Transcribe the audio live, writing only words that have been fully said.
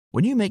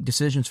When you make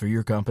decisions for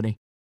your company,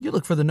 you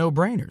look for the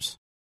no-brainers.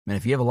 And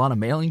if you have a lot of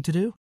mailing to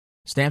do,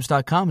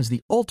 Stamps.com is the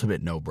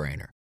ultimate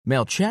no-brainer.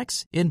 Mail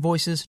checks,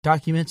 invoices,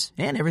 documents,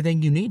 and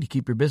everything you need to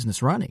keep your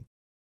business running.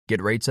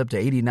 Get rates up to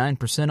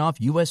 89% off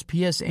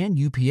USPS and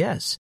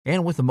UPS.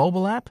 And with the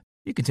mobile app,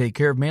 you can take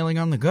care of mailing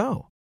on the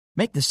go.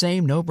 Make the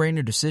same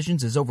no-brainer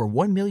decisions as over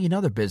 1 million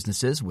other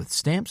businesses with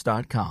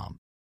Stamps.com.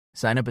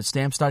 Sign up at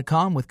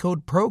Stamps.com with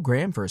code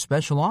PROGRAM for a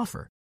special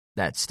offer.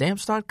 That's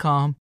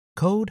Stamps.com,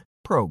 code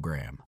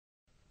PROGRAM.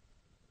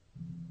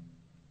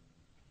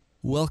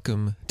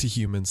 Welcome to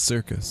Human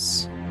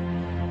Circus.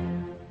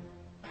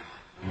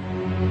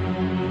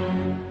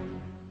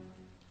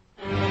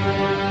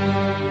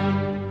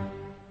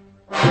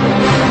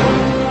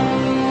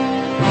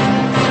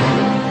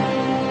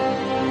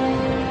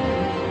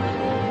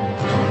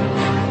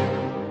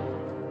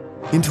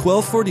 In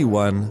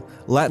 1241,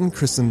 Latin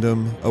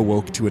Christendom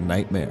awoke to a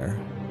nightmare.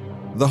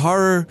 The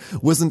horror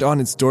wasn't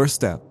on its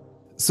doorstep,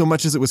 so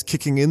much as it was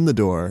kicking in the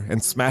door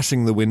and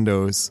smashing the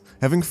windows,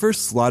 having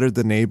first slaughtered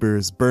the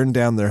neighbors, burned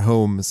down their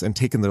homes, and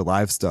taken their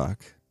livestock.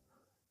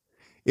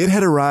 It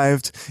had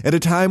arrived at a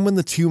time when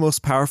the two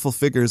most powerful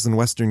figures in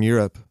Western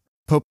Europe,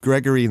 Pope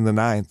Gregory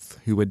IX,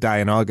 who would die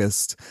in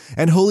August,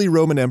 and Holy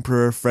Roman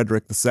Emperor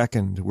Frederick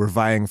II were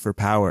vying for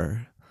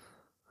power.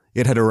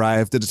 It had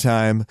arrived at a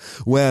time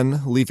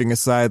when, leaving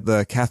aside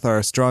the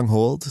Cathar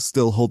stronghold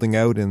still holding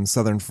out in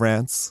southern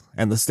France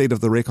and the state of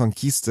the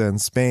Reconquista in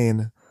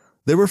Spain,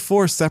 there were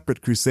 4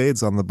 separate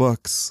crusades on the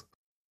books.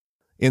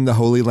 In the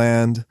Holy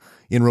Land,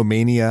 in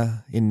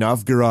Romania, in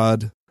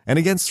Novgorod, and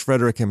against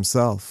Frederick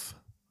himself.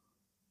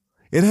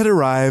 It had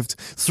arrived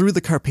through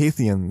the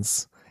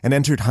Carpathians and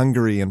entered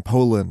Hungary and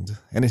Poland,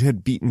 and it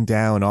had beaten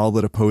down all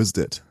that opposed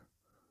it.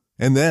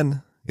 And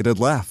then it had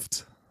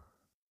left.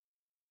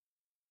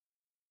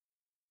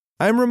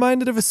 I am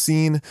reminded of a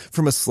scene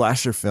from a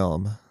slasher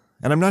film,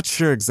 and I'm not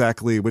sure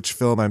exactly which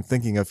film I'm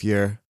thinking of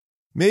here.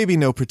 Maybe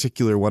no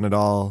particular one at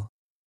all.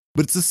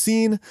 But it's a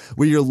scene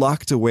where you're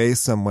locked away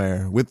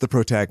somewhere with the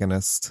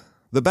protagonist.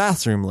 The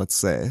bathroom, let's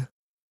say.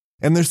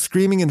 And they're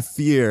screaming in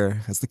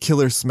fear as the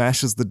killer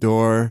smashes the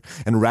door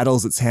and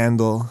rattles its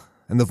handle,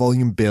 and the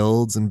volume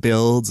builds and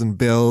builds and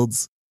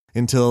builds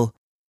until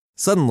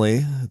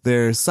suddenly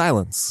there's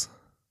silence.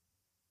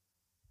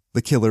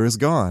 The killer is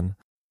gone.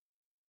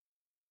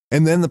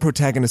 And then the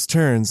protagonist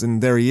turns, and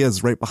there he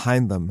is right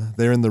behind them.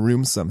 They're in the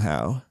room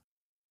somehow.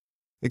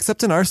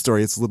 Except in our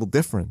story, it's a little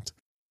different.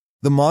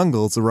 The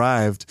Mongols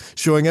arrived,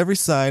 showing every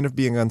sign of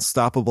being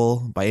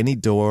unstoppable by any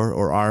door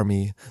or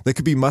army that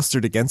could be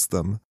mustered against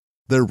them,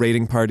 their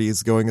raiding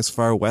parties going as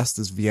far west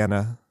as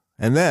Vienna.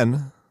 And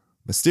then,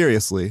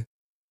 mysteriously,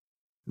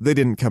 they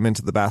didn't come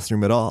into the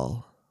bathroom at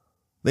all.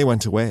 They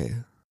went away.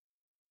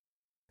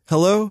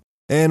 Hello,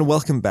 and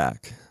welcome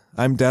back.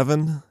 I'm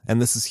Devin,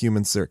 and this is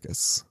Human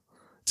Circus.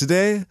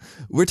 Today,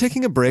 we're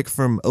taking a break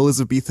from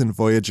Elizabethan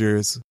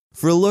voyagers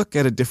for a look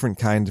at a different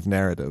kind of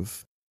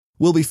narrative.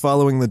 We'll be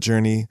following the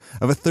journey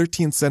of a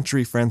 13th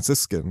century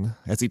Franciscan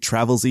as he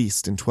travels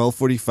east in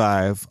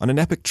 1245 on an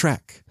epic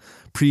trek,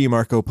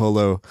 pre-Marco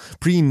Polo,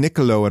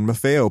 pre-Niccolo and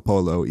Maffeo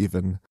Polo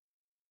even.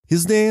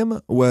 His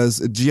name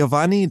was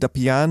Giovanni da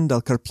Pian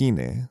del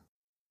Carpine,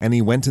 and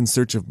he went in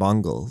search of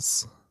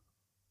Mongols.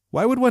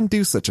 Why would one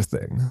do such a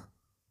thing?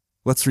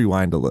 Let's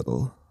rewind a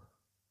little.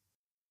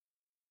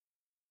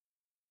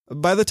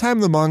 By the time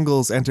the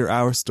Mongols enter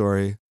our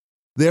story,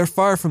 they are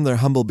far from their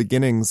humble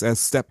beginnings as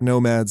steppe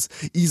nomads,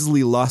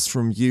 easily lost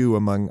from view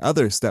among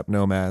other steppe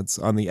nomads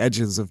on the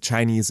edges of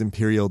Chinese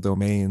imperial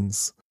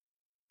domains.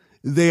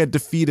 They had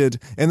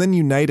defeated and then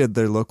united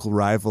their local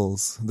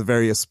rivals, the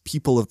various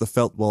people of the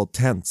felt-walled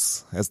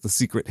tents, as the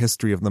secret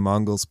history of the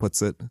Mongols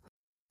puts it.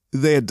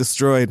 They had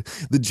destroyed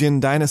the Jin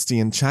dynasty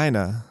in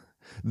China,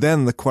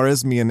 then the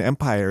Khwarezmian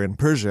Empire in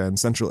Persia and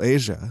Central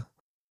Asia.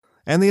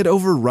 And they had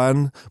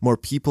overrun more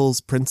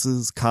peoples,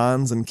 princes,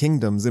 khans, and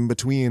kingdoms in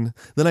between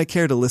than I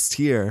care to list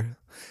here,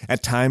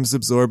 at times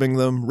absorbing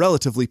them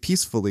relatively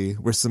peacefully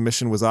where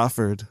submission was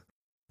offered,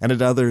 and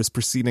at others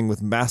proceeding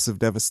with massive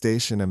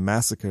devastation and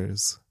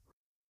massacres.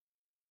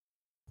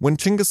 When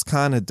Chinggis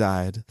Khan had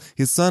died,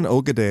 his son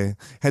Ogedei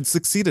had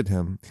succeeded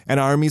him, and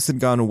armies had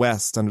gone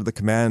west under the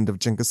command of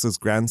Chinggis'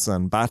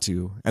 grandson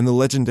Batu and the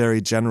legendary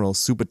general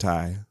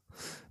Subutai.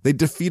 They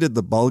defeated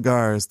the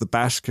Bulgars, the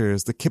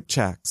Bashkirs, the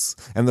Kipchaks,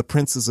 and the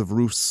princes of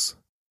Rus,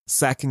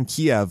 sacking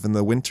Kiev in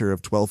the winter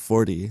of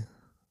 1240.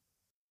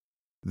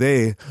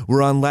 They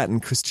were on Latin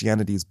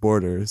Christianity's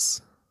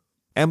borders.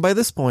 And by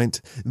this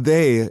point,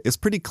 they is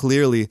pretty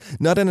clearly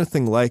not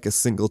anything like a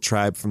single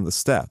tribe from the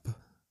steppe.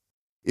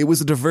 It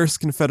was a diverse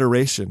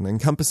confederation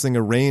encompassing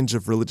a range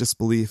of religious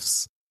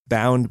beliefs,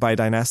 bound by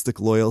dynastic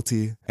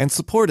loyalty, and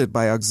supported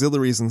by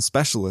auxiliaries and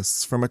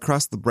specialists from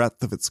across the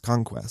breadth of its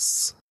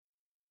conquests.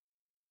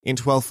 In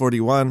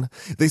 1241,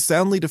 they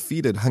soundly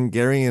defeated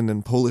Hungarian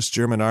and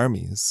Polish-German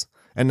armies,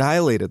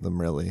 annihilated them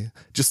really,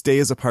 just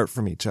days apart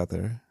from each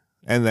other.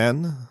 And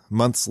then,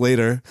 months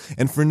later,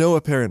 and for no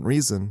apparent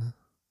reason,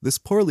 this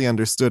poorly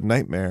understood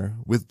nightmare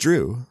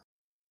withdrew.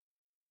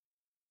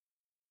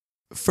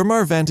 From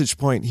our vantage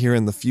point here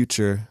in the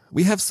future,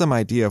 we have some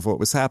idea of what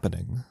was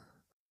happening.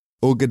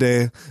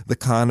 Ogedei, the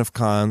Khan of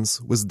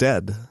Khans, was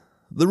dead.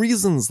 The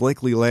reasons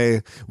likely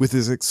lay with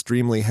his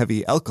extremely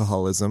heavy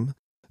alcoholism,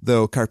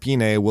 though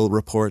Carpine will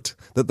report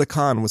that the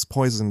Khan was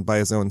poisoned by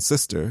his own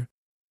sister.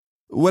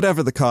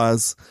 Whatever the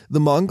cause, the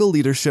Mongol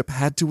leadership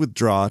had to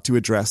withdraw to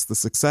address the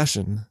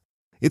succession.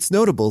 Its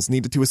notables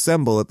needed to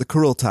assemble at the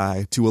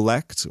Kurultai to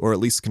elect, or at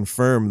least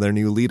confirm, their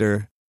new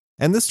leader.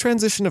 And this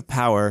transition of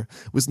power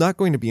was not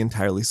going to be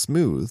entirely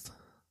smooth.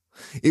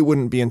 It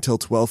wouldn't be until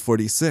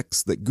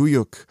 1246 that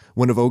Guyuk,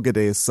 one of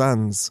Ogedei's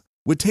sons,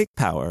 would take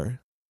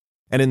power.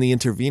 And in the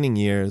intervening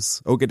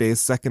years,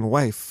 Ogedei's second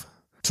wife,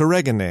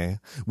 Toregane,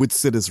 would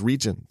sit as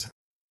regent.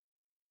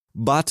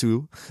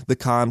 Batu, the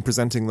Khan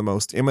presenting the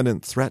most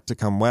imminent threat to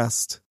come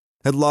west,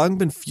 had long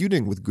been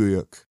feuding with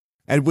Guyuk,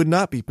 and would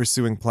not be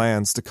pursuing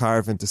plans to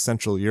carve into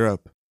Central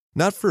Europe,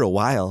 not for a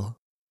while.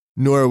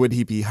 Nor would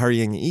he be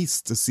hurrying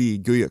east to see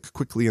Guyuk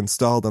quickly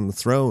installed on the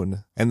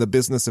throne and the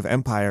business of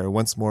empire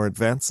once more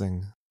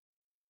advancing.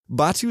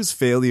 Batu's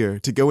failure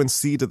to go and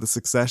see to the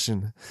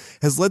succession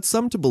has led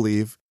some to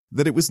believe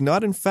that it was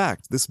not in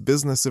fact this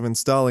business of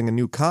installing a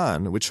new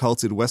Khan which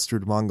halted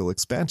westward Mongol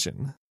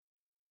expansion.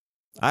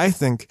 I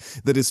think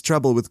that his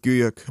trouble with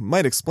Guyuk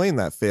might explain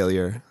that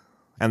failure,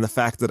 and the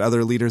fact that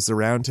other leaders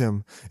around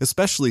him,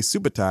 especially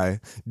Subutai,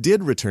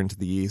 did return to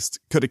the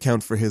east could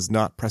account for his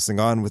not pressing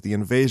on with the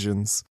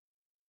invasions.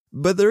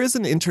 But there is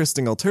an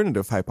interesting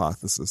alternative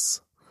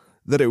hypothesis,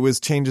 that it was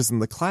changes in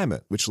the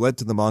climate which led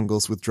to the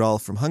Mongols' withdrawal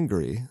from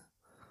Hungary.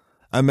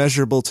 A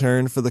measurable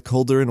turn for the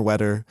colder and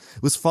wetter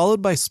was followed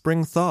by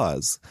spring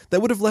thaws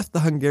that would have left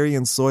the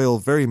Hungarian soil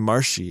very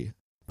marshy,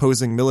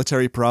 posing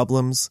military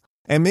problems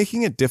and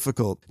making it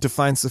difficult to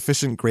find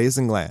sufficient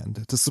grazing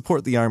land to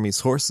support the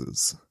army's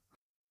horses.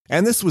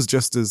 And this was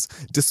just as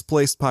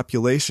displaced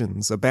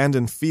populations,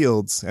 abandoned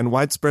fields, and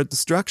widespread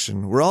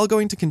destruction were all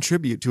going to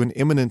contribute to an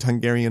imminent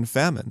Hungarian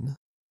famine.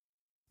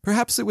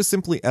 Perhaps it was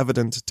simply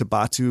evident to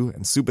Batu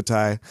and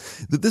Subutai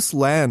that this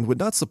land would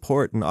not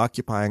support an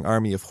occupying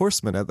army of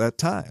horsemen at that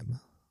time.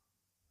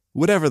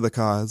 Whatever the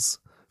cause,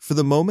 for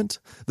the moment,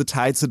 the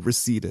tides had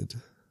receded,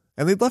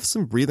 and they'd left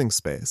some breathing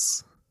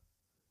space.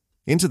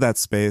 Into that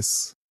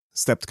space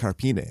stepped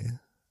Carpine.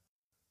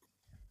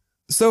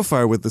 So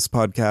far with this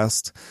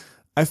podcast,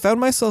 I found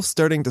myself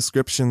starting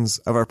descriptions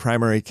of our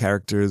primary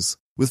characters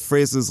with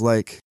phrases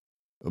like,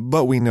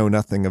 "but we know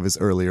nothing of his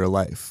earlier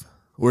life,"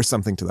 or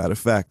something to that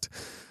effect.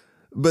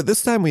 But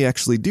this time we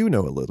actually do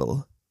know a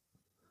little.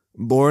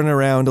 Born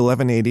around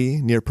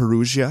 1180 near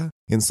Perugia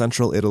in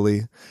central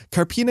Italy,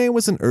 Carpine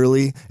was an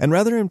early and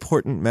rather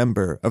important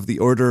member of the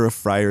Order of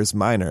Friars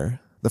Minor,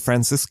 the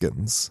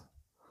Franciscans.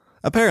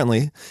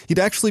 Apparently, he'd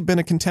actually been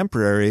a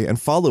contemporary and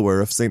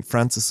follower of St.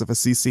 Francis of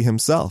Assisi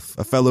himself,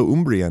 a fellow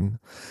Umbrian,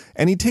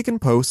 and he'd taken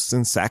posts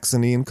in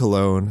Saxony and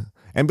Cologne,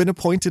 and been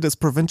appointed as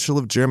provincial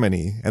of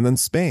Germany and then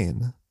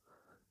Spain.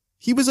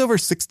 He was over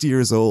 60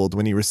 years old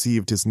when he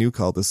received his new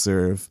call to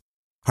serve,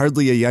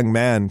 hardly a young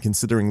man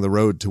considering the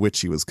road to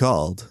which he was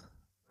called.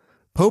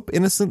 Pope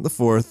Innocent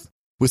IV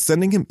was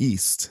sending him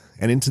east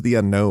and into the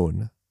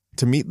unknown,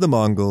 to meet the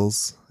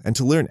Mongols and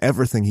to learn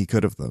everything he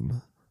could of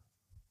them.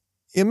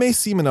 It may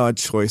seem an odd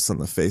choice on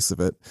the face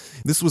of it.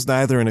 This was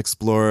neither an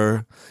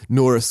explorer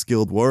nor a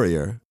skilled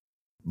warrior,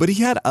 but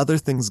he had other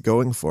things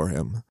going for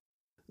him.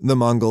 The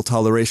Mongol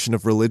toleration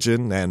of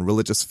religion and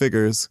religious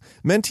figures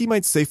meant he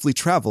might safely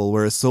travel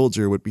where a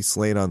soldier would be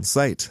slain on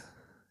sight,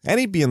 and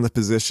he'd be in the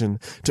position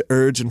to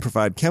urge and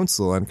provide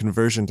counsel on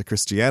conversion to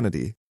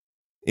Christianity.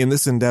 In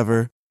this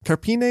endeavor,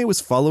 Carpine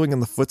was following in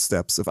the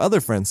footsteps of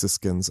other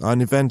Franciscans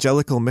on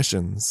evangelical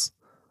missions.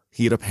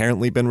 He had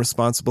apparently been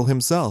responsible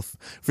himself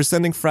for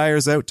sending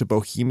friars out to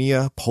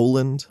Bohemia,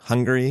 Poland,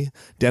 Hungary,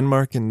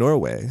 Denmark, and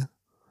Norway.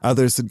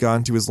 Others had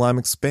gone to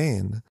Islamic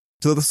Spain,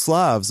 to the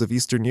Slavs of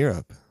Eastern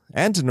Europe,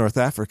 and to North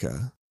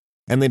Africa,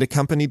 and they'd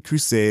accompanied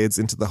crusades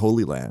into the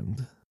Holy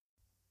Land.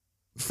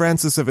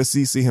 Francis of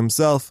Assisi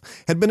himself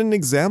had been an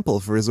example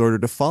for his order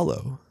to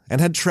follow,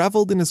 and had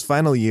traveled in his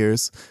final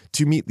years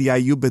to meet the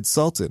Ayyubid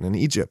Sultan in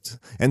Egypt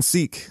and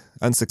seek,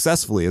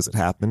 unsuccessfully as it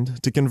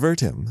happened, to convert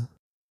him.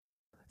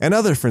 And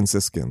other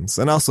Franciscans,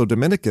 and also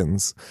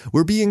Dominicans,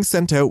 were being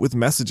sent out with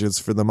messages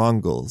for the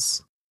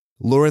Mongols.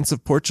 Lawrence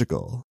of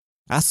Portugal,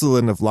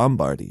 Asselin of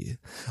Lombardy,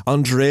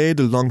 André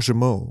de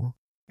Longjumeau,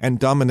 and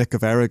Dominic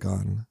of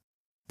Aragon.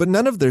 But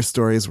none of their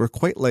stories were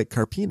quite like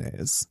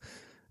Carpine's.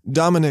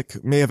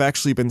 Dominic may have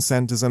actually been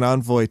sent as an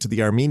envoy to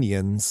the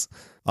Armenians.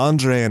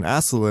 André and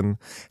Asselin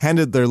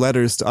handed their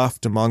letters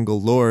off to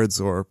Mongol lords,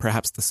 or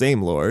perhaps the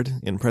same lord,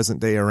 in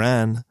present-day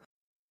Iran.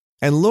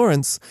 And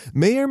Lawrence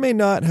may or may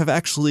not have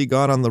actually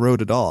gone on the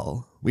road at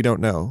all. We don't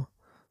know.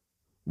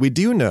 We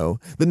do know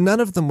that none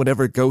of them would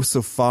ever go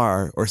so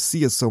far or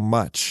see as so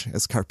much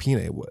as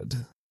Carpine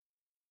would.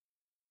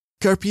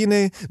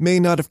 Carpine may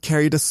not have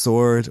carried a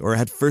sword or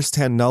had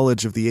first-hand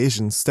knowledge of the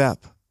Asian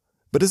steppe,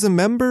 but as a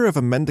member of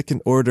a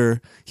mendicant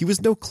order, he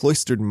was no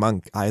cloistered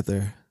monk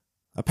either.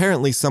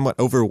 Apparently somewhat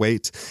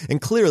overweight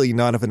and clearly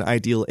not of an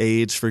ideal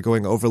age for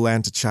going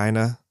overland to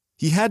China,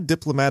 He had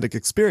diplomatic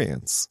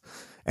experience,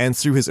 and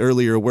through his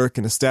earlier work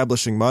in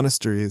establishing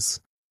monasteries,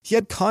 he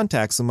had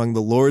contacts among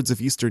the lords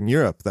of Eastern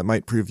Europe that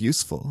might prove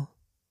useful.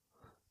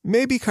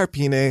 Maybe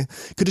Carpine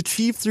could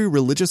achieve through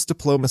religious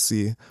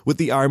diplomacy what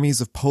the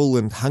armies of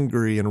Poland,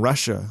 Hungary, and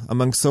Russia,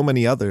 among so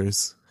many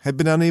others, had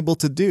been unable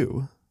to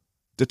do: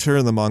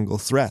 deter the Mongol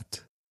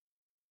threat.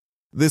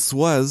 This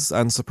was,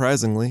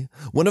 unsurprisingly,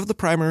 one of the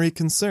primary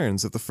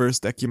concerns of the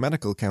First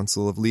Ecumenical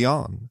Council of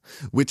Lyon,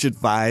 which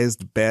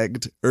advised,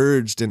 begged,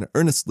 urged, and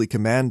earnestly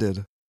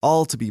commanded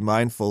all to be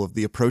mindful of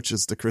the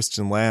approaches to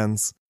Christian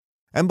lands,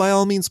 and by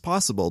all means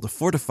possible to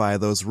fortify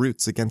those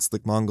routes against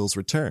the Mongols'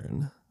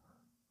 return.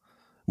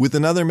 With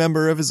another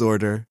member of his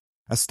order,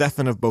 a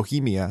Stephen of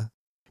Bohemia,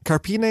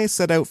 Carpine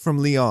set out from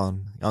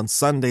Lyon on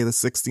Sunday the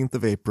 16th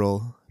of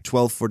April,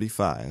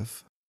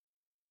 1245.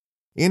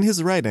 In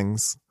his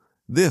writings,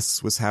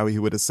 this was how he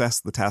would assess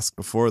the task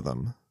before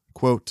them.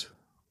 Quote,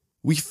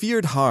 "We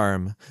feared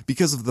harm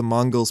because of the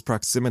Mongols'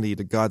 proximity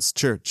to God's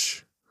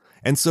church,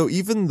 and so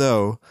even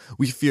though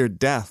we feared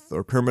death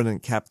or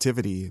permanent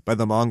captivity by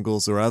the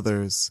Mongols or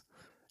others,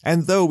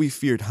 and though we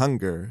feared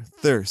hunger,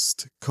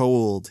 thirst,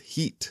 cold,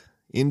 heat,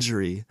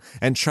 injury,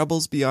 and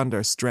troubles beyond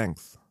our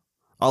strength,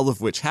 all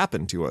of which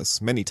happened to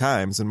us many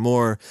times and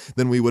more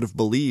than we would have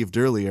believed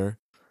earlier,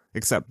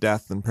 except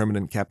death and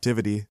permanent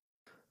captivity,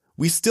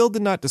 we still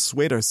did not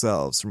dissuade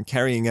ourselves from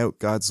carrying out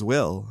God's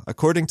will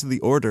according to the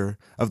order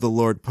of the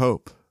Lord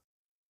Pope,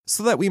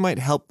 so that we might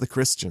help the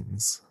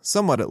Christians,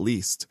 somewhat at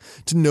least,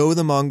 to know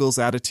the Mongols'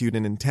 attitude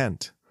and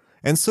intent,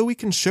 and so we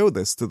can show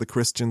this to the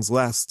Christians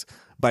lest,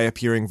 by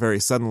appearing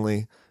very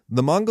suddenly,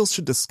 the Mongols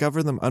should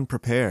discover them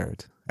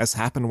unprepared, as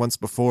happened once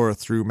before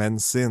through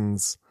men's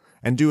sins,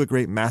 and do a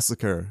great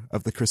massacre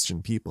of the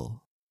Christian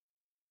people."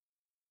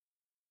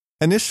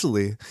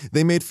 Initially,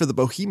 they made for the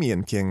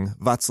Bohemian king,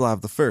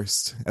 Václav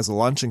I, as a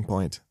launching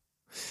point.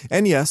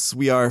 And yes,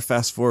 we are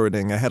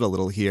fast-forwarding ahead a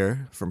little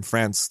here, from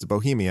France to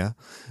Bohemia,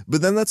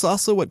 but then that's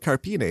also what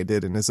Carpine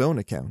did in his own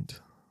account.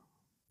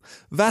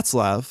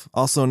 Václav,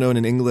 also known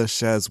in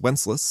English as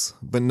Wenceslas,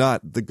 but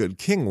not the good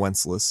King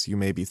Wenceslas you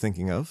may be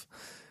thinking of,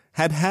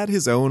 had had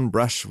his own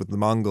brush with the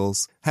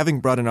Mongols, having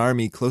brought an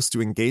army close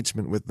to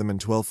engagement with them in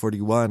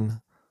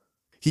 1241.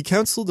 He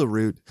counseled a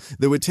route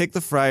that would take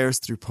the friars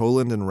through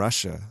Poland and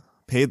Russia,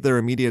 paid their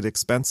immediate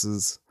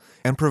expenses,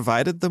 and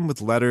provided them with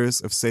letters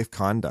of safe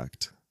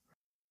conduct.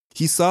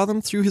 He saw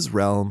them through his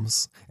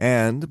realms,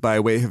 and, by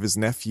way of his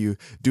nephew,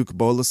 Duke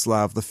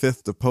Boleslav V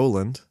of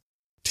Poland,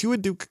 to a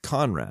Duke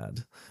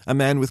Conrad, a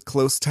man with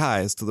close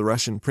ties to the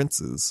Russian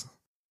princes,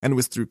 and it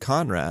was through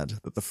Conrad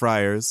that the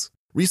friars,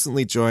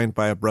 recently joined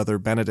by a brother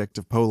Benedict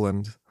of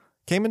Poland,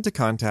 came into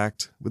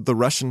contact with the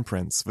Russian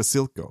prince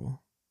Vasilko.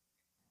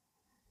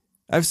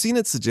 I've seen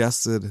it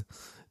suggested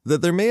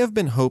that there may have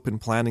been hope in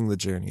planning the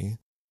journey,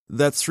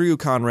 that through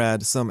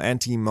Conrad some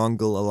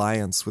anti-Mongol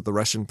alliance with the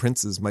Russian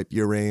princes might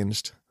be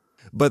arranged,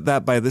 but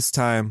that by this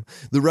time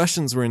the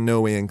Russians were in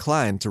no way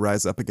inclined to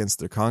rise up against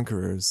their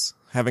conquerors,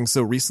 having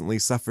so recently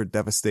suffered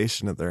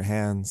devastation at their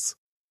hands.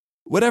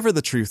 Whatever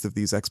the truth of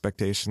these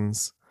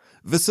expectations,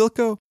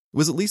 Vasilko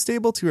was at least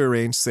able to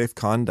arrange safe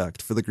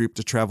conduct for the group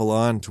to travel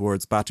on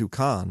towards Batu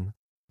Khan,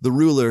 the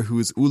ruler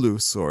whose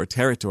ulus, or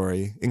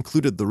territory,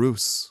 included the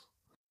Rus.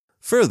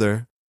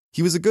 Further,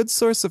 he was a good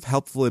source of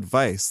helpful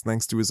advice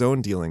thanks to his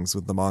own dealings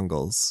with the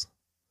Mongols.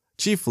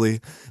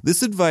 Chiefly,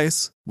 this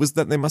advice was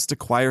that they must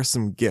acquire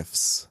some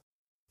gifts,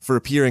 for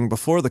appearing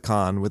before the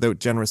Khan without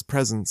generous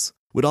presents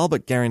would all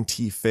but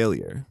guarantee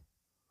failure.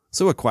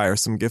 So acquire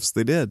some gifts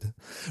they did,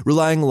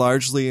 relying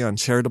largely on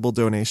charitable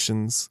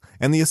donations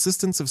and the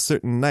assistance of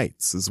certain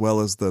knights as well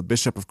as the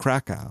Bishop of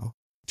Krakow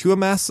to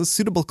amass a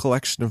suitable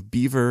collection of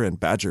beaver and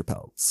badger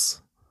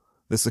pelts.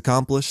 This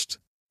accomplished,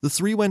 the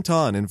three went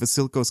on in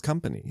Vasilko's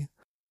company,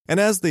 and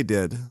as they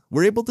did,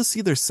 were able to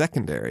see their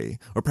secondary,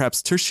 or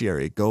perhaps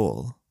tertiary,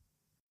 goal.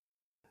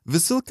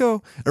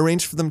 Vasilko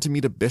arranged for them to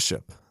meet a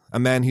bishop, a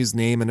man whose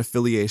name and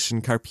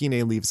affiliation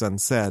Carpine leaves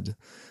unsaid.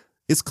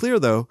 It's clear,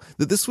 though,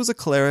 that this was a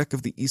cleric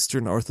of the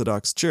Eastern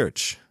Orthodox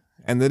Church,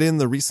 and that in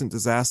the recent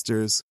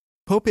disasters,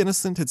 Pope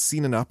Innocent had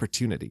seen an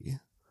opportunity.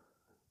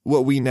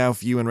 What we now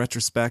view in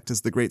retrospect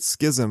as the Great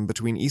Schism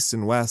between East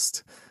and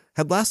West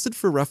had lasted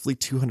for roughly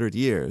 200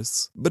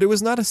 years, but it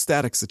was not a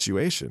static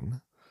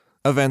situation.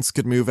 Events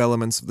could move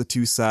elements of the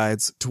two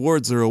sides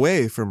towards or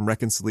away from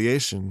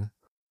reconciliation.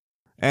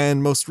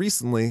 And most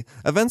recently,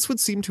 events would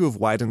seem to have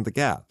widened the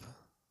gap.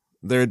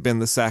 There had been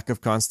the sack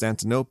of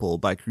Constantinople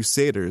by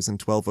Crusaders in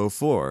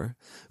 1204,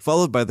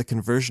 followed by the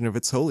conversion of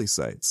its holy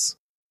sites.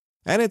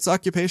 And its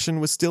occupation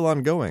was still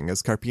ongoing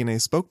as Carpine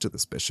spoke to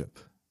this bishop.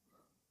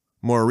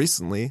 More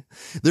recently,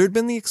 there had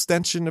been the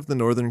extension of the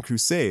Northern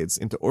Crusades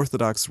into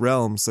Orthodox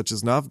realms such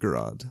as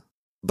Novgorod.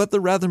 But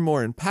the rather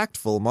more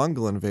impactful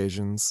Mongol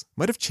invasions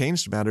might have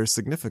changed matters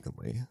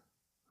significantly.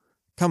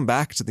 "Come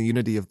back to the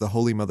unity of the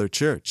Holy Mother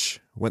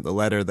Church," went the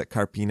letter that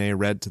Carpine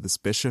read to this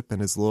bishop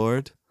and his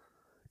lord.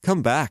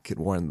 "Come back," it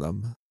warned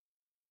them.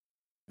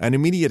 An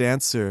immediate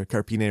answer,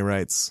 Carpine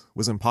writes,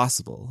 was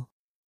impossible,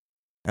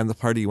 and the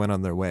party went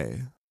on their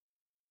way.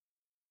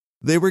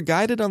 They were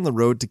guided on the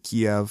road to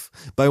Kiev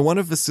by one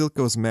of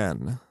Vasilko's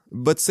men,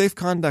 but safe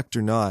conduct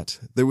or not,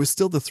 there was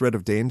still the threat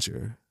of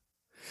danger.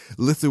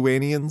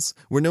 Lithuanians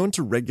were known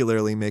to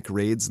regularly make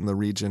raids in the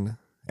region,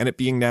 and it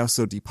being now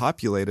so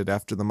depopulated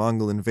after the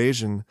Mongol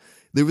invasion,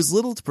 there was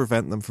little to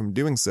prevent them from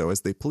doing so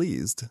as they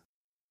pleased.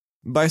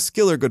 By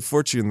skill or good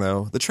fortune,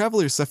 though, the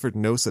travelers suffered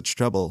no such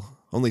trouble,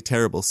 only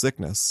terrible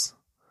sickness.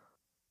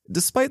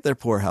 Despite their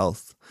poor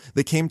health,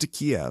 they came to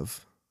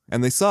Kiev,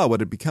 and they saw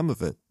what had become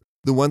of it.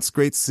 The once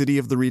great city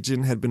of the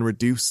region had been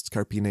reduced,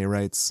 Carpine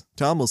writes,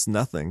 to almost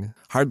nothing,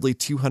 hardly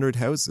 200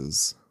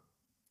 houses.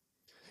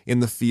 In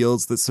the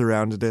fields that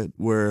surrounded it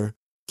were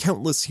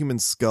countless human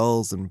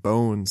skulls and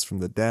bones from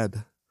the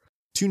dead,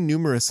 too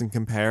numerous in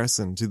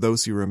comparison to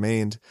those who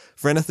remained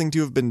for anything to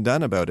have been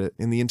done about it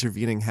in the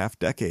intervening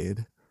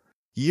half-decade.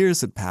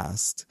 Years had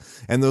passed,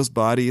 and those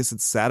bodies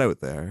had sat out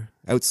there,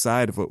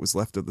 outside of what was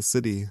left of the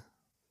city.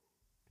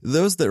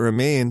 Those that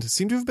remained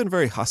seemed to have been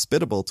very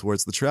hospitable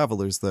towards the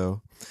travelers,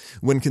 though.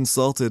 When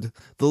consulted,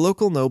 the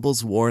local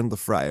nobles warned the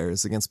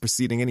friars against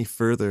proceeding any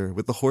further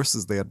with the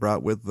horses they had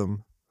brought with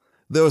them.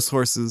 Those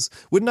horses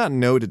would not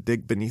know to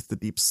dig beneath the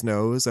deep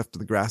snows after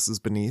the grasses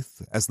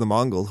beneath, as the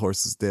Mongol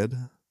horses did.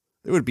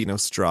 There would be no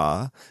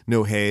straw,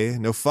 no hay,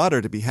 no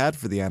fodder to be had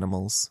for the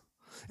animals,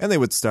 and they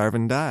would starve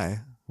and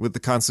die, with the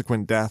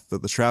consequent death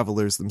of the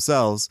travelers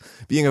themselves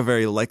being a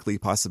very likely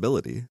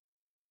possibility.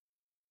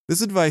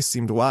 This advice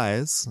seemed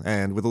wise,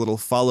 and with a little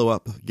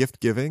follow-up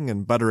gift-giving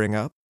and buttering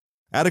up,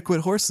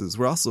 adequate horses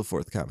were also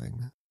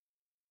forthcoming.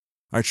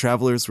 Our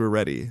travelers were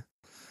ready.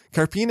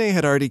 Carpine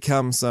had already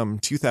come some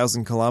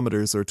 2,000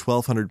 kilometers or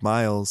 1,200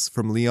 miles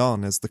from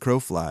Lyon as the crow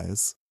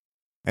flies,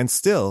 and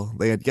still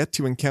they had yet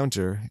to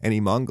encounter any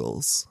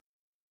Mongols.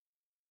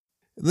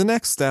 The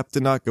next step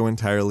did not go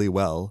entirely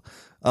well.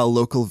 A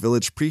local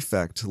village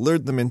prefect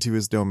lured them into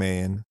his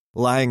domain,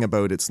 lying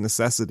about its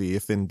necessity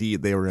if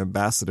indeed they were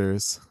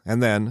ambassadors,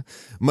 and then,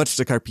 much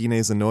to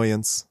Carpine's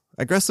annoyance,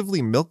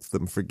 aggressively milked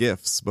them for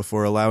gifts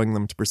before allowing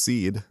them to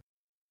proceed.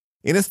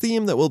 In a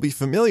theme that will be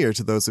familiar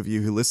to those of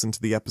you who listen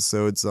to the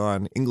episodes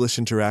on English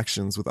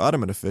interactions with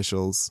Ottoman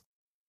officials,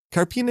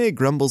 Carpine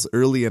grumbles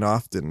early and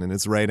often in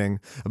his writing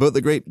about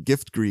the great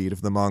gift greed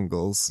of the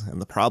Mongols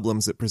and the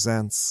problems it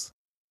presents.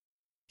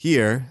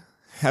 Here,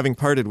 having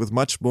parted with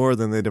much more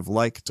than they'd have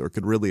liked or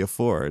could really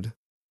afford,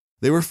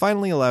 they were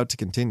finally allowed to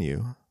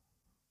continue.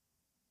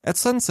 At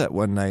sunset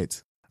one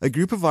night, a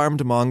group of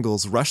armed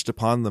Mongols rushed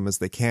upon them as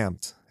they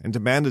camped and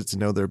demanded to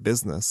know their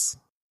business.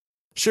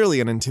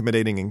 Surely an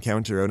intimidating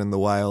encounter out in the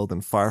wild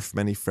and far from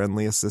any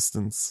friendly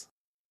assistance.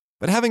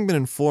 But having been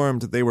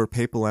informed they were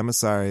papal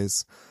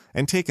emissaries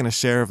and taken a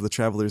share of the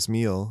travelers'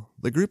 meal,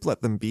 the group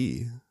let them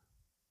be.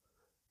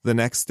 The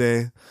next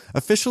day,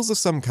 officials of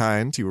some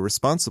kind who were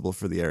responsible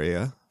for the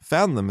area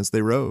found them as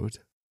they rode.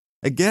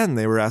 Again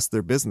they were asked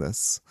their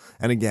business,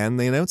 and again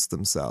they announced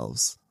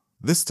themselves,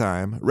 this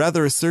time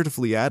rather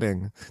assertively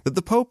adding that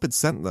the Pope had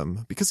sent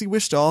them because he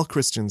wished all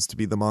Christians to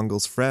be the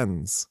Mongols'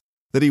 friends,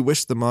 that he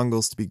wished the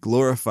Mongols to be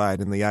glorified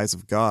in the eyes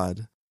of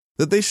God,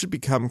 that they should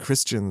become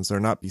Christians or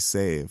not be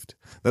saved,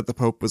 that the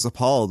Pope was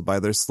appalled by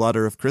their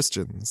slaughter of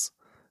Christians,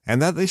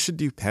 and that they should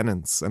do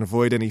penance and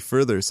avoid any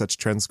further such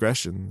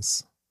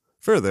transgressions.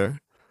 Further,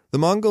 the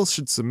Mongols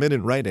should submit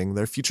in writing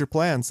their future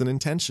plans and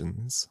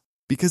intentions,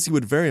 because he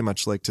would very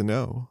much like to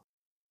know.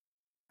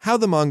 How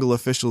the Mongol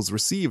officials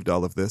received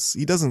all of this,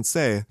 he doesn't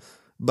say,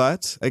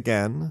 but,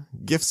 again,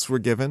 gifts were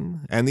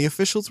given, and the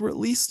officials were at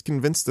least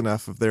convinced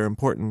enough of their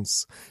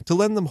importance to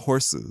lend them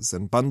horses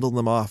and bundle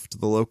them off to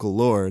the local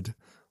lord,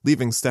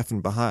 leaving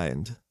Stefan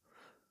behind.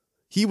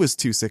 He was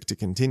too sick to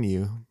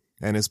continue,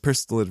 and his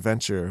personal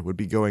adventure would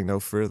be going no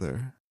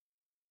further.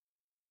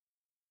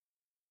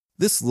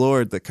 This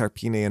lord that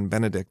Carpine and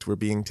Benedict were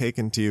being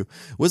taken to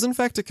was in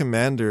fact a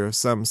commander of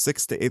some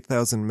 6,000 to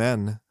 8,000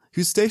 men,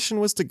 whose station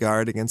was to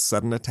guard against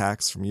sudden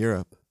attacks from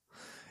Europe.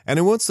 And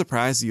it won't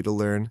surprise you to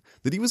learn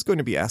that he was going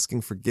to be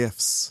asking for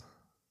gifts.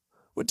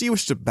 "What do you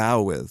wish to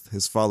bow with?"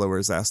 his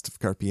followers asked of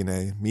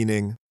Carpine,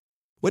 meaning,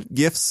 "What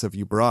gifts have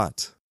you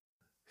brought?"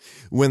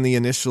 When the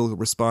initial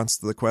response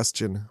to the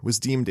question was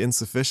deemed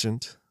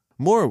insufficient,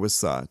 more was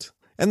sought,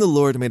 and the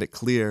Lord made it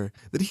clear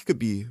that he could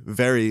be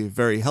very,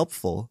 very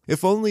helpful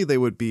if only they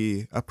would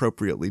be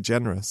appropriately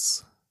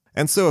generous.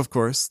 And so, of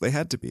course, they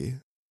had to be.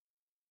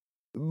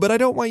 But I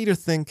don't want you to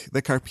think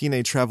that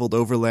Carpine traveled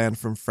overland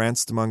from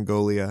France to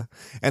Mongolia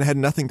and had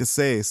nothing to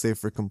say save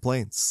for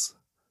complaints.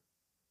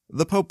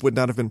 The Pope would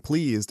not have been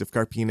pleased if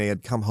Carpine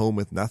had come home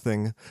with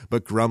nothing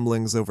but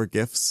grumblings over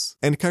gifts,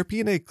 and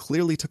Carpine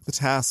clearly took the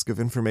task of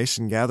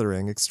information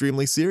gathering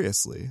extremely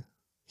seriously.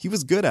 He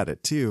was good at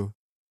it, too.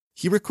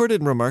 He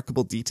recorded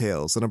remarkable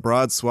details on a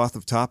broad swath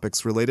of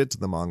topics related to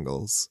the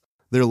Mongols,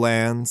 their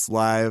lands,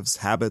 lives,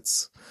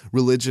 habits,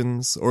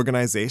 religions,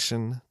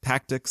 organization,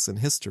 tactics, and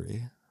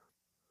history.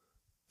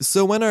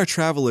 So when our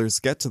travelers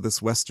get to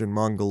this Western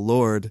Mongol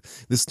lord,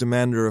 this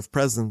demander of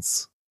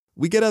presents,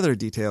 we get other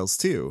details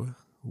too.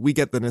 We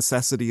get the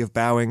necessity of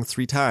bowing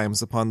 3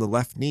 times upon the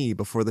left knee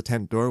before the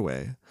tent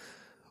doorway.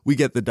 We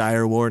get the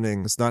dire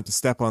warnings not to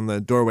step on the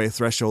doorway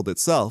threshold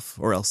itself,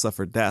 or else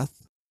suffer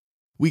death.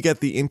 We get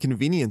the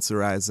inconvenience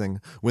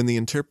arising when the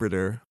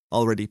interpreter,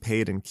 already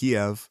paid in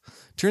Kiev,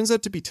 turns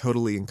out to be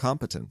totally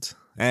incompetent,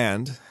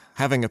 and,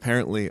 having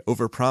apparently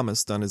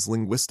overpromised on his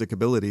linguistic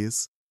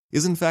abilities,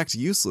 is in fact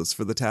useless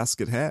for the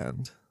task at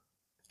hand.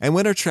 And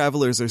when our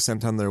travelers are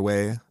sent on their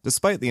way,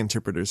 despite the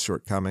interpreter's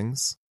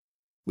shortcomings,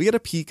 we get a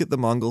peek at the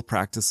Mongol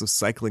practice of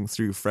cycling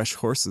through fresh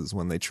horses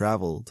when they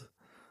traveled.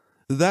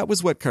 That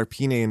was what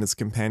Carpine and his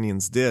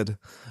companions did,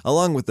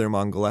 along with their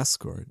Mongol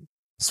escort,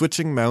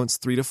 switching mounts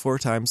 3 to 4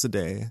 times a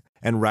day,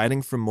 and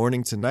riding from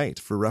morning to night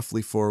for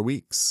roughly 4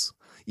 weeks,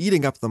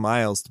 eating up the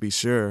miles to be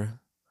sure,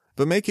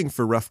 but making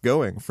for rough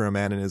going for a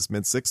man in his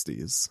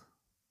mid-60s.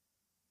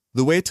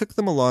 The way took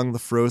them along the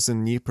frozen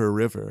Dnieper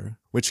River,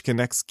 which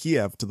connects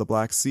Kiev to the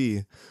Black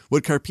Sea,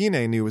 what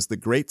Carpine knew was the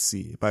Great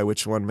Sea by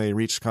which one may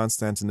reach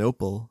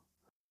Constantinople.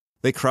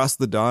 They crossed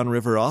the Don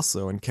River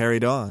also and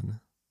carried on.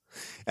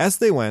 As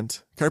they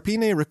went,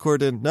 Carpine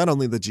recorded not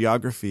only the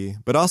geography,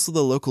 but also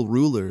the local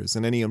rulers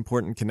and any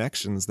important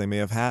connections they may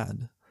have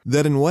had.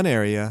 That in one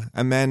area,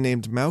 a man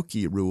named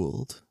Mauki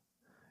ruled,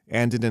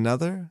 and in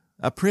another,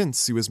 a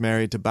prince who was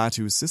married to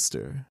Batu's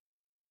sister.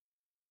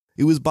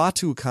 It was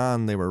Batu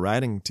Khan they were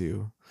riding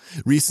to,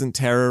 recent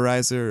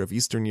terrorizer of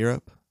Eastern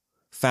Europe,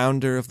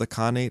 founder of the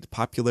Khanate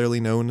popularly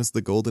known as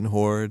the Golden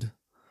Horde,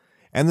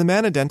 and the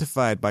man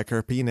identified by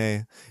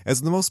Carpine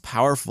as the most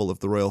powerful of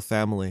the royal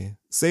family,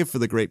 save for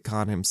the great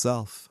Khan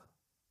himself.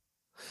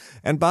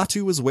 And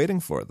Batu was waiting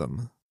for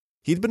them.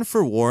 He'd been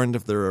forewarned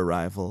of their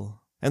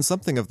arrival, and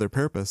something of their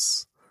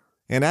purpose,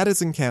 and at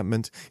his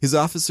encampment his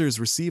officers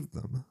received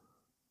them.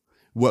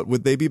 What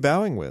would they be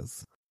bowing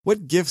with?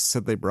 What gifts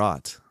had they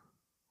brought?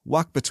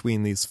 Walk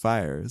between these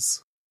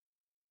fires.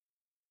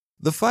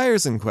 The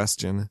fires in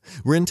question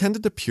were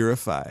intended to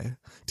purify,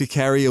 to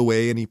carry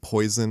away any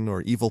poison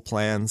or evil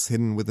plans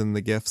hidden within the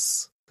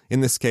gifts,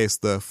 in this case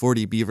the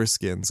 40 beaver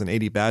skins and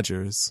 80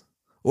 badgers,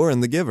 or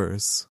in the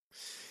givers.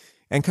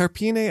 And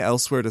Carpine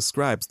elsewhere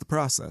describes the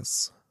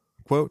process.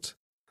 Quote,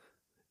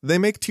 "They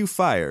make 2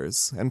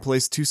 fires, and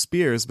place 2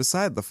 spears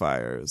beside the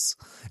fires,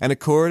 and a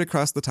cord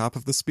across the top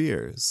of the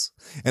spears,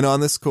 and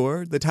on this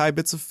cord they tie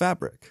bits of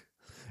fabric.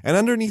 And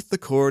underneath the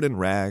cord and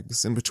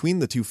rags, and between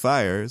the 2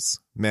 fires,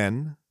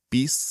 men,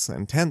 beasts,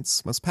 and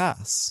tents must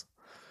pass.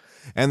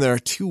 And there are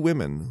 2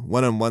 women,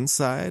 one on one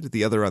side,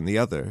 the other on the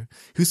other,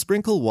 who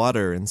sprinkle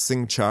water and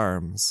sing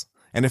charms,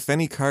 and if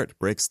any cart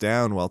breaks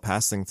down while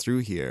passing through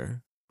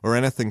here, or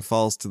anything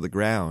falls to the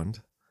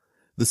ground,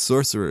 the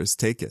sorcerers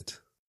take it."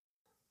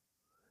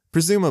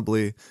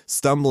 Presumably,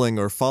 stumbling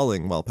or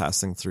falling while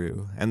passing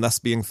through, and thus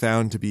being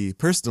found to be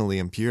personally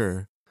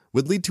impure,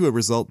 would lead to a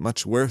result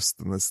much worse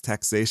than this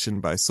taxation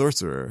by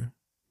sorcerer.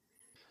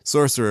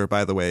 Sorcerer,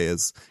 by the way,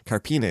 is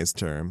Carpine's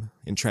term,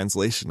 in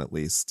translation at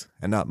least,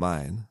 and not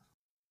mine.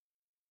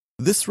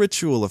 This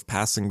ritual of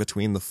passing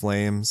between the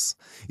flames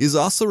is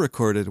also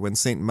recorded when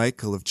St.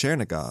 Michael of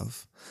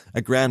Chernigov,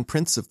 a grand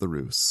prince of the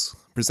Rus,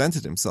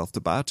 presented himself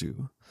to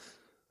Batu.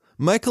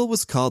 Michael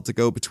was called to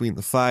go between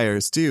the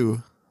fires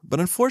too, but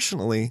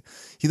unfortunately,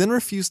 he then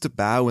refused to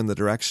bow in the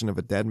direction of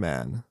a dead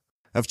man,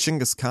 of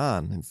Chinggis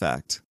Khan, in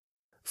fact,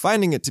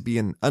 finding it to be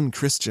an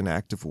unchristian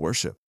act of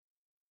worship.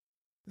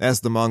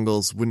 As the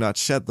Mongols would not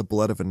shed the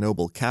blood of a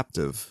noble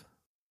captive,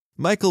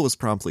 Michael was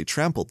promptly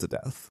trampled to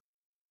death.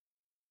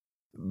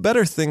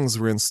 Better things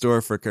were in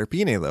store for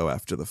Carpine, though,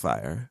 after the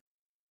fire.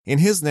 In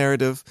his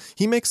narrative,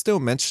 he makes no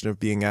mention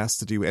of being asked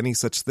to do any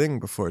such thing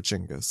before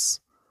Chinggis.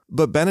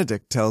 But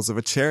Benedict tells of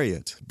a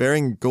chariot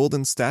bearing a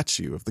golden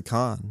statue of the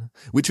Khan,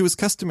 which it was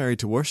customary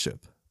to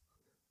worship.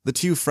 The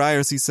 2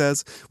 friars, he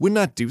says, would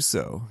not do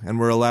so, and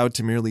were allowed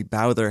to merely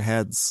bow their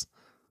heads,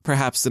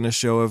 perhaps in a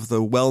show of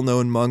the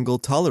well-known Mongol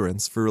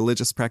tolerance for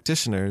religious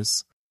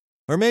practitioners,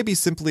 or maybe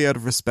simply out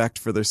of respect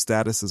for their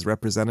status as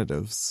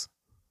representatives.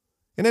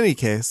 In any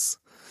case,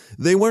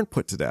 they weren't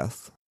put to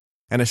death,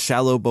 and a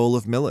shallow bowl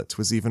of millet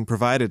was even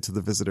provided to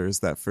the visitors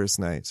that first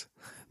night.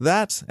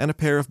 That, and a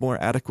pair of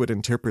more adequate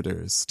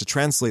interpreters to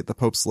translate the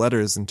Pope's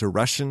letters into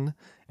Russian,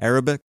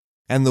 Arabic,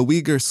 and the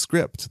Uyghur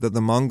script that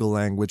the Mongol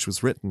language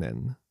was written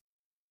in.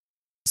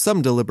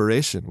 Some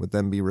deliberation would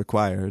then be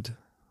required.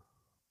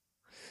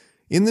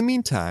 In the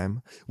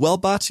meantime, while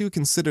Batu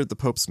considered the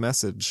Pope's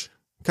message,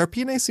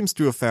 Carpine seems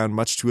to have found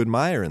much to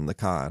admire in the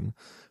Khan,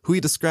 who he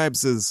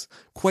describes as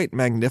quite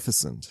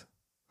magnificent.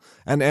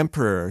 An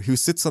emperor who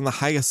sits on the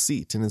highest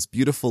seat in his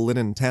beautiful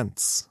linen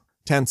tents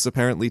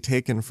apparently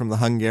taken from the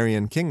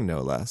Hungarian king,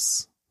 no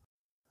less.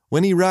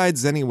 When he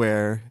rides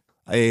anywhere,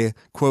 a,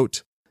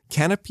 quote,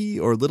 canopy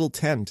or little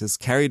tent is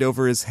carried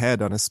over his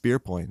head on a spear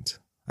point,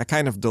 a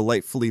kind of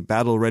delightfully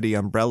battle-ready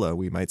umbrella,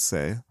 we might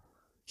say.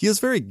 He is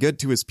very good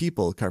to his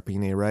people,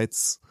 Carpine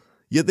writes,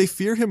 yet they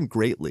fear him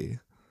greatly.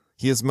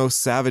 He is most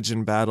savage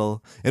in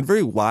battle, and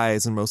very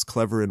wise and most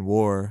clever in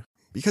war,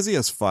 because he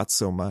has fought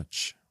so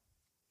much.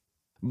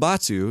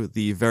 Batu,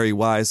 the very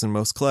wise and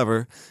most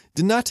clever,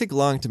 did not take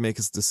long to make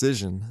his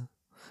decision.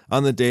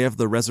 On the day of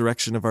the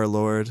resurrection of our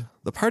Lord,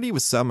 the party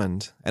was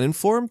summoned and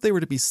informed they were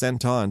to be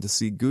sent on to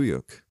see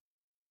Guyuk.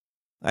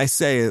 I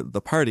say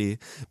the party,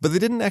 but they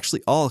didn't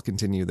actually all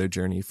continue their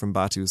journey from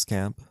Batu's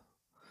camp.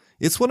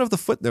 It's one of the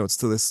footnotes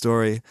to this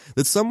story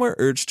that some were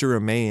urged to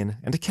remain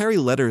and to carry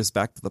letters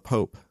back to the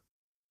Pope.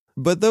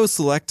 But those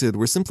selected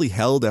were simply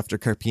held after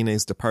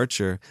Carpine's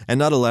departure and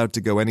not allowed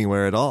to go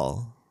anywhere at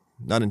all.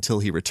 Not until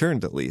he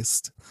returned, at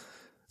least.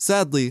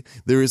 Sadly,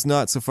 there is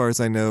not, so far as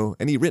I know,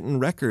 any written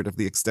record of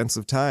the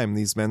extensive time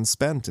these men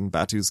spent in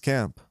Batu's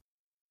camp.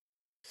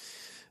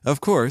 Of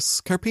course,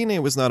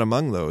 Carpine was not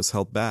among those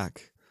held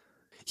back.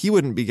 He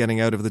wouldn't be getting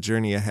out of the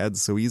journey ahead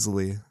so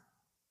easily.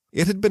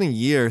 It had been a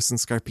year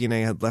since Carpine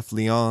had left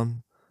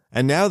Lyon,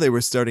 and now they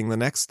were starting the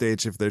next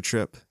stage of their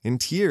trip, in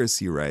tears,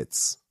 he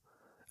writes.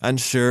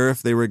 Unsure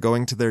if they were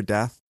going to their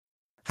death,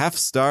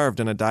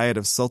 half-starved on a diet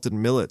of salted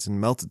millet and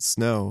melted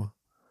snow,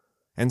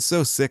 and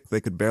so sick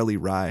they could barely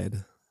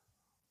ride.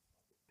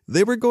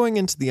 They were going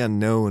into the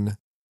unknown,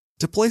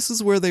 to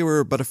places where they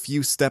were but a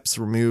few steps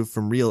removed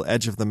from real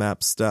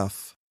edge-of-the-map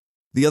stuff,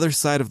 the other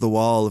side of the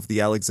wall of the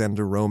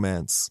Alexander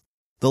Romance,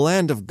 the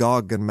land of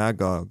Gog and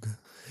Magog,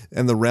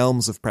 and the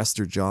realms of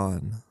Prester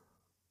John.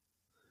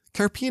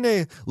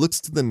 Carpine looks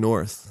to the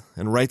north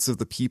and writes of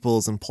the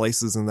peoples and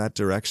places in that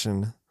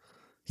direction.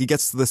 He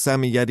gets to the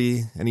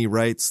Samoyedi and he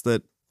writes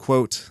that,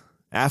 quote,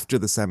 after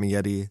the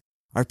Samoyedi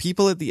are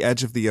people at the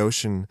edge of the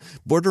ocean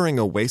bordering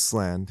a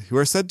wasteland who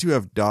are said to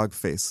have dog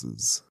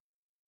faces.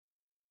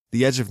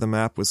 The edge of the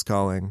map was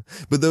calling,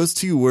 but those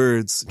two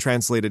words,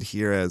 translated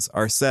here as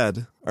are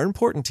said, are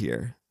important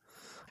here.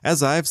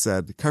 As I've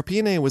said,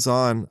 Carpine was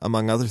on,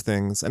 among other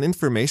things, an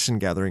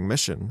information-gathering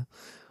mission.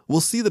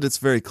 We'll see that it's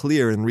very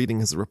clear in reading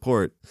his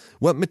report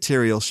what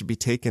material should be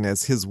taken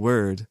as his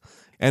word,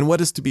 and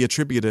what is to be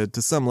attributed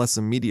to some less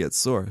immediate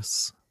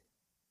source.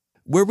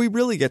 Where we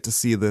really get to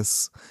see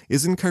this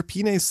is in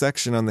Carpine's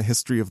section on the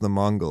history of the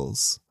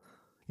Mongols.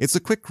 It's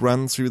a quick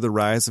run through the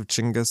rise of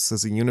Chinggis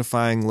as a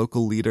unifying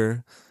local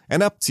leader,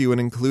 and up to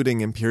and including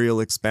imperial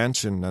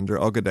expansion under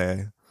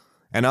Ogadai.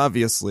 And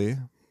obviously,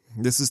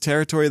 this is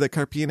territory that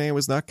Carpine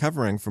was not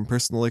covering from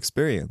personal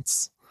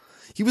experience.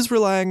 He was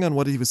relying on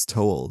what he was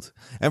told,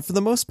 and for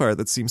the most part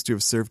that seems to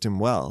have served him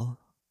well.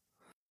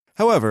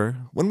 However,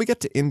 when we get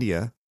to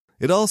India,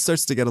 it all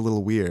starts to get a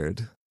little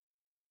weird.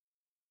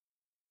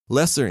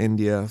 Lesser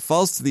India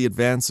falls to the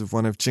advance of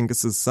one of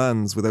Chinggis's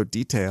sons without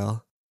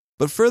detail,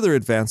 but further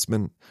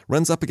advancement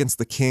runs up against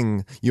the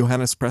king,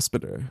 Johannes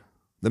Presbyter,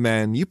 the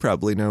man you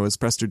probably know as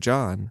Prester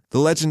John, the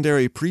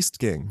legendary priest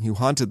king who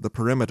haunted the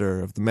perimeter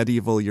of the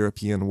medieval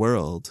European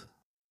world.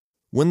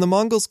 When the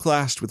Mongols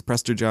clashed with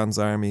Prester John's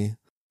army,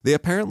 they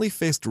apparently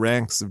faced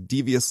ranks of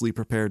deviously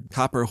prepared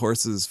copper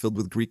horses filled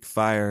with Greek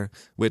fire,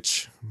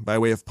 which, by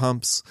way of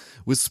pumps,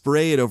 was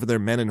sprayed over their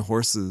men and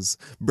horses,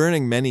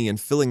 burning many and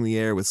filling the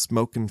air with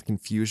smoke and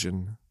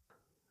confusion.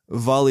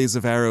 Volleys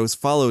of arrows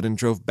followed and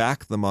drove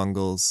back the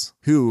Mongols,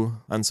 who,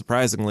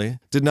 unsurprisingly,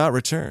 did not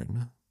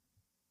return.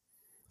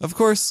 Of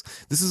course,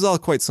 this is all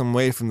quite some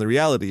way from the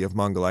reality of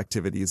Mongol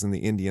activities in the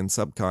Indian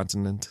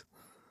subcontinent.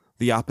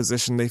 The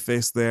opposition they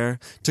faced there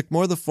took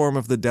more the form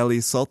of the Delhi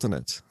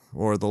Sultanate,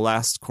 or the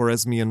last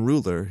Khwarezmian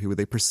ruler who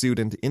they pursued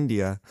into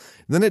India,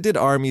 than it did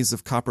armies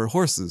of copper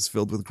horses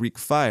filled with Greek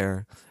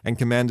fire and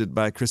commanded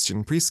by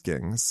Christian priest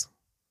kings.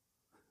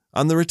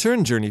 On the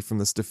return journey from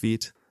this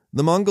defeat,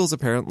 the Mongols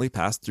apparently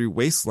passed through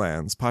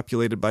wastelands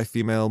populated by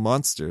female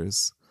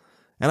monsters.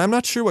 And I'm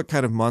not sure what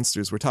kind of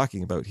monsters we're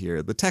talking about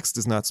here. The text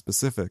is not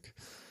specific.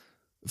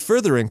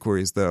 Further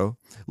inquiries, though,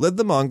 led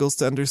the Mongols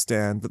to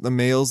understand that the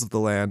males of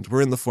the land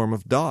were in the form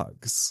of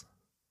dogs.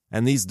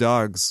 And these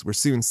dogs were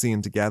soon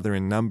seen to gather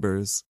in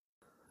numbers.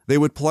 They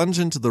would plunge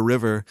into the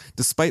river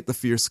despite the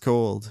fierce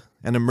cold,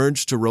 and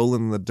emerge to roll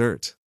in the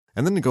dirt,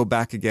 and then go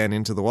back again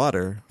into the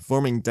water,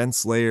 forming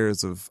dense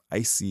layers of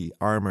icy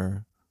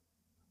armor.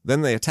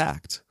 Then they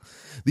attacked.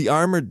 The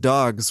armored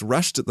dogs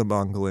rushed at the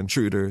Mongol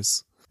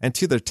intruders, and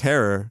to their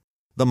terror,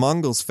 the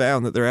Mongols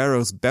found that their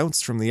arrows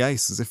bounced from the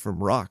ice as if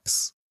from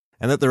rocks,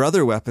 and that their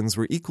other weapons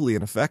were equally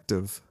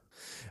ineffective.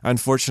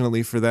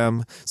 Unfortunately for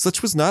them,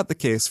 such was not the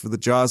case for the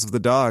jaws of the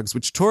dogs,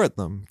 which tore at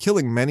them,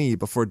 killing many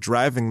before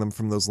driving them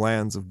from those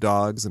lands of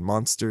dogs and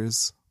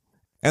monsters.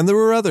 And there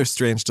were other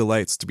strange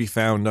delights to be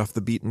found off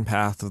the beaten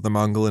path of the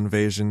Mongol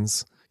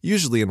invasions,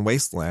 usually in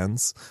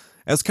wastelands,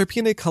 as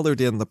Carpine colored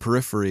in the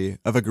periphery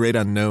of a great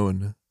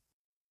unknown.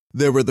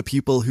 There were the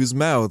people whose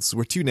mouths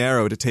were too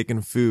narrow to take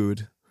in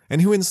food,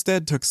 and who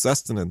instead took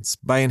sustenance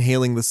by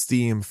inhaling the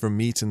steam from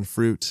meat and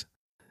fruit.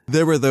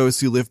 There were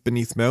those who lived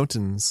beneath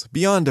mountains,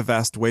 beyond a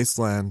vast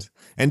wasteland,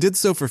 and did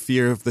so for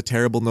fear of the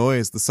terrible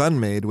noise the sun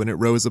made when it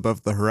rose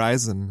above the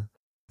horizon,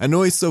 a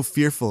noise so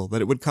fearful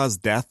that it would cause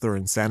death or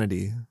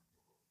insanity.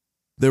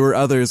 There were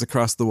others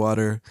across the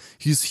water,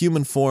 whose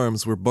human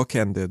forms were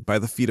bookended by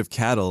the feet of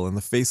cattle and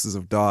the faces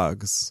of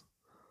dogs.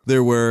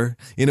 There were,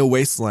 in a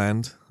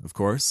wasteland, of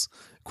course,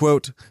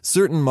 quote,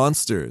 certain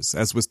monsters,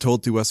 as was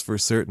told to us for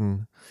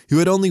certain, who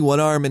had only one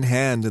arm and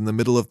hand in the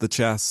middle of the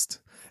chest,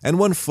 and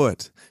 1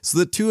 foot, so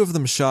that 2 of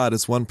them shot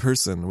as one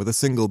person with a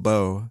single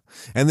bow,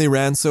 and they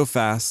ran so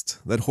fast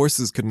that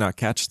horses could not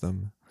catch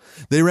them.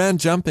 They ran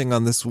jumping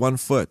on this 1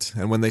 foot,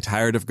 and when they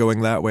tired of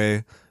going that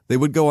way, they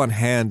would go on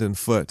hand and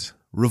foot,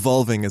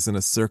 revolving as in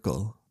a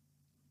circle.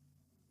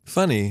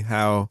 Funny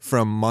how,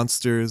 from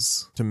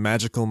monsters to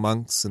magical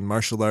monks and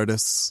martial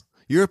artists,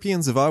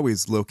 Europeans have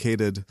always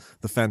located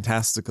the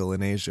fantastical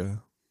in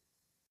Asia.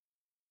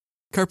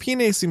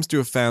 Carpine seems to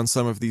have found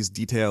some of these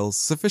details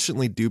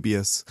sufficiently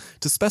dubious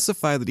to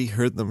specify that he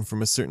heard them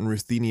from a certain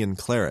Ruthenian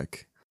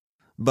cleric.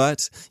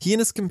 But he and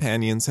his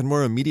companions had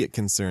more immediate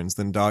concerns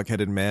than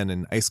dog-headed men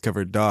and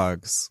ice-covered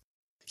dogs.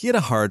 He had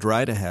a hard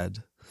ride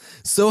ahead.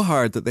 So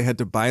hard that they had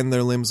to bind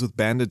their limbs with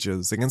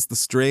bandages against the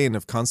strain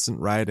of constant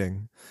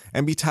riding,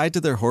 and be tied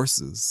to their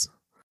horses.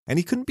 And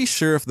he couldn't be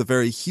sure if the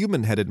very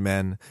human-headed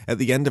men, at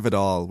the end of it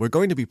all, were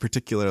going to be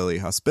particularly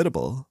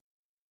hospitable.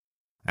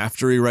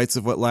 After he writes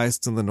of what lies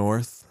to the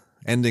north,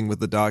 ending with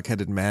the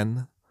dog-headed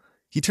men,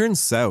 he turns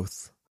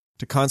south,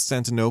 to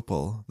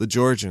Constantinople, the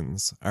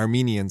Georgians,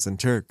 Armenians, and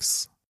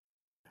Turks.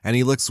 And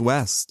he looks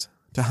west,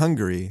 to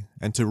Hungary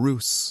and to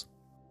Rus.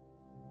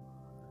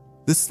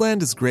 This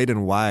land is great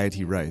and wide,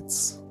 he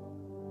writes.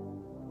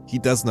 He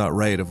does not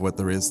write of what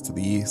there is to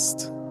the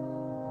east.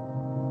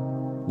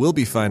 We'll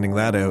be finding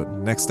that out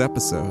next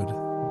episode.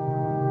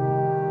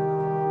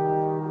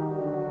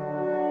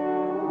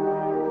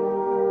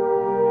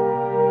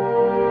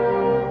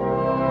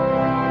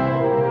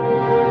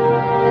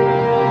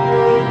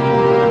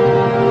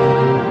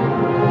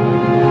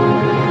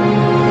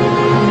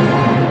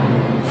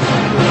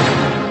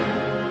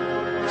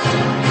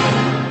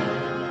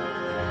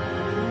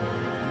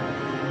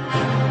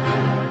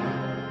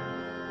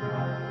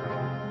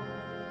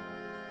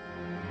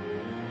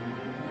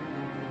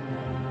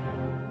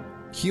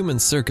 Human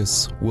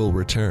Circus will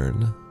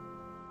return.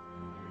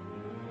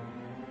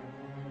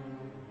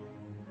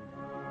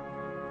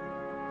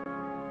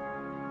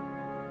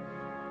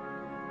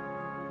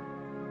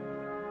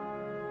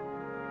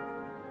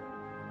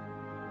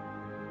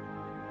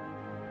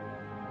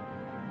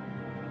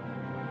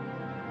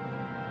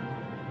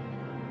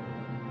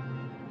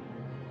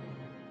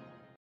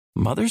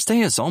 Mother's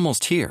Day is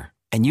almost here,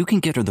 and you can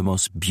get her the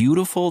most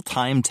beautiful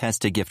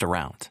time-tested gift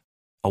around.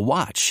 A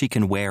watch she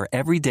can wear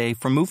every day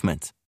from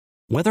Movement.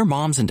 Whether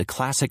mom's into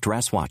classic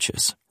dress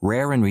watches,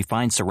 rare and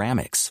refined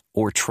ceramics,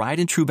 or tried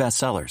and true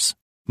bestsellers,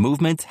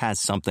 Movement has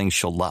something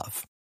she'll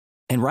love.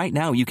 And right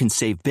now you can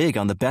save big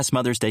on the best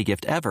Mother's Day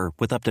gift ever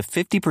with up to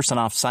 50%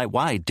 off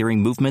site-wide during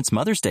Movement's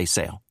Mother's Day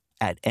sale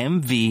at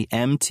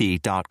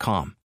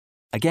MVMT.com.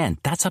 Again,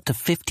 that's up to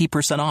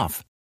 50%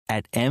 off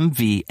at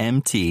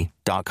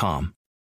MVMT.com.